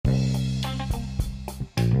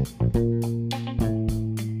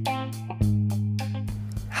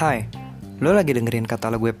Hai, lo lagi dengerin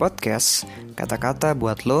Kata Lo Gue Podcast, kata-kata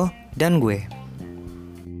buat lo dan gue.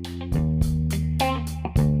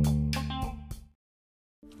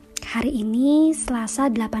 Hari ini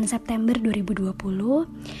Selasa 8 September 2020.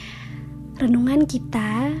 Renungan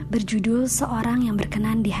kita berjudul Seorang yang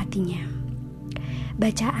Berkenan di Hatinya.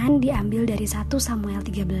 Bacaan diambil dari 1 Samuel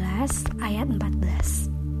 13 ayat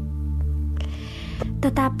 14.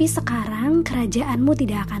 Tetapi sekarang kerajaanmu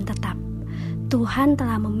tidak akan tetap. Tuhan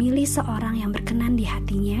telah memilih seorang yang berkenan di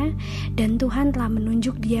hatinya, dan Tuhan telah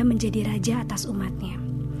menunjuk dia menjadi raja atas umatnya.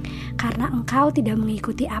 Karena engkau tidak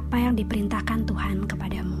mengikuti apa yang diperintahkan Tuhan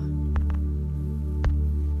kepadamu.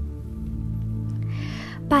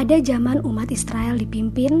 Pada zaman umat Israel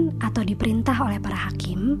dipimpin atau diperintah oleh para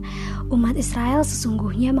hakim, umat Israel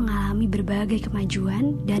sesungguhnya mengalami berbagai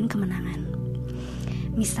kemajuan dan kemenangan.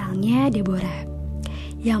 Misalnya Deborah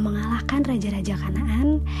yang mengalahkan raja-raja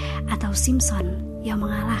Kanaan, atau Simson yang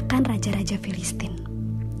mengalahkan raja-raja Filistin.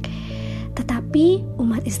 Tetapi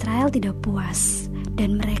umat Israel tidak puas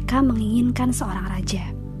dan mereka menginginkan seorang raja.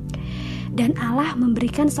 Dan Allah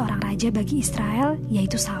memberikan seorang raja bagi Israel,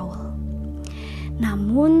 yaitu Saul.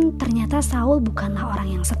 Namun ternyata Saul bukanlah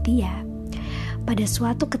orang yang setia. Pada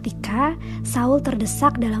suatu ketika Saul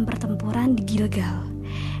terdesak dalam pertempuran di Gilgal,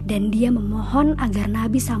 dan dia memohon agar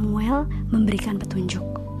Nabi Samuel memberikan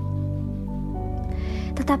petunjuk.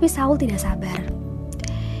 Tetapi Saul tidak sabar.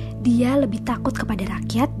 Dia lebih takut kepada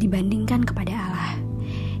rakyat dibandingkan kepada Allah.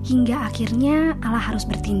 Hingga akhirnya Allah harus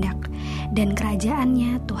bertindak, dan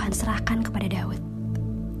kerajaannya Tuhan serahkan kepada Daud.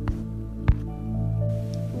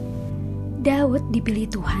 Daud dipilih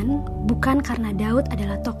Tuhan bukan karena Daud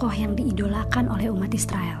adalah tokoh yang diidolakan oleh umat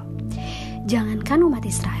Israel. Jangankan umat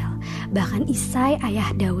Israel, bahkan Isai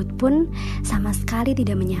ayah Daud pun sama sekali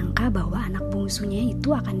tidak menyangka bahwa anak bungsunya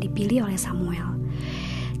itu akan dipilih oleh Samuel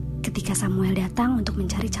ketika Samuel datang untuk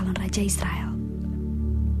mencari calon raja Israel.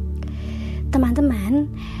 Teman-teman,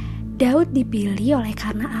 Daud dipilih oleh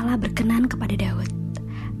karena Allah berkenan kepada Daud.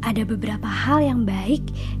 Ada beberapa hal yang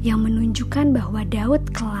baik yang menunjukkan bahwa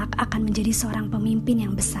Daud kelak akan menjadi seorang pemimpin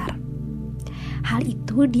yang besar. Hal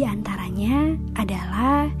itu diantaranya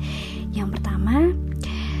adalah yang pertama,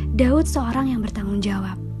 Daud seorang yang bertanggung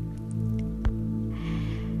jawab.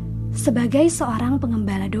 Sebagai seorang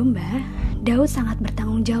pengembala domba, Daud sangat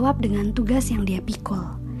bertanggung jawab dengan tugas yang dia pikul.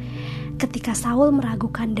 Ketika Saul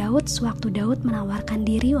meragukan Daud sewaktu Daud menawarkan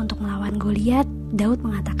diri untuk melawan Goliat, Daud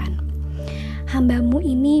mengatakan, "Hambamu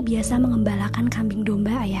ini biasa mengembalakan kambing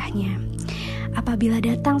domba ayahnya. Apabila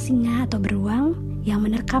datang singa atau beruang yang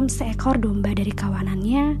menerkam seekor domba dari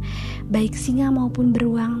kawanannya, baik singa maupun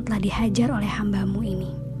beruang telah dihajar oleh hambamu ini."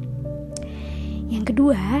 Yang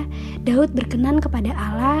kedua, Daud berkenan kepada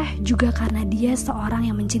Allah juga karena dia seorang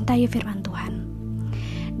yang mencintai firman Tuhan.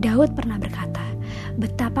 Daud pernah berkata,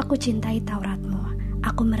 "Betapa ku cintai Tauratmu,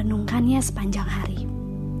 aku merenungkannya sepanjang hari."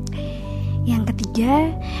 Yang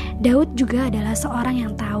ketiga, Daud juga adalah seorang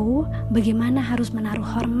yang tahu bagaimana harus menaruh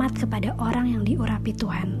hormat kepada orang yang diurapi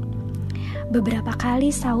Tuhan. Beberapa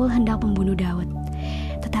kali Saul hendak membunuh Daud,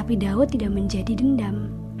 tetapi Daud tidak menjadi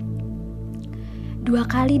dendam. 2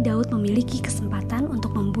 kali Daud memiliki kesempatan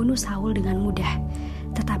untuk membunuh Saul dengan mudah,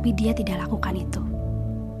 tetapi dia tidak lakukan itu.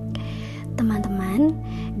 Teman-teman,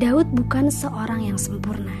 Daud bukan seorang yang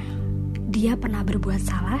sempurna. Dia pernah berbuat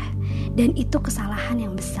salah, dan itu kesalahan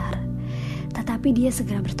yang besar. Tetapi dia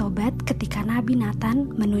segera bertobat ketika Nabi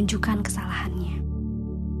Nathan menunjukkan kesalahannya.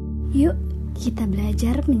 Yuk, kita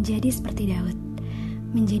belajar menjadi seperti Daud,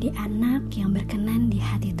 menjadi anak yang berkenan di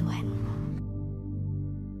hati Tuhan.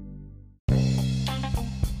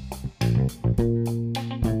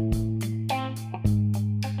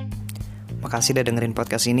 Makasih udah dengerin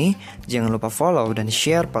podcast ini. Jangan lupa follow dan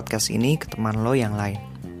share podcast ini ke teman lo yang lain.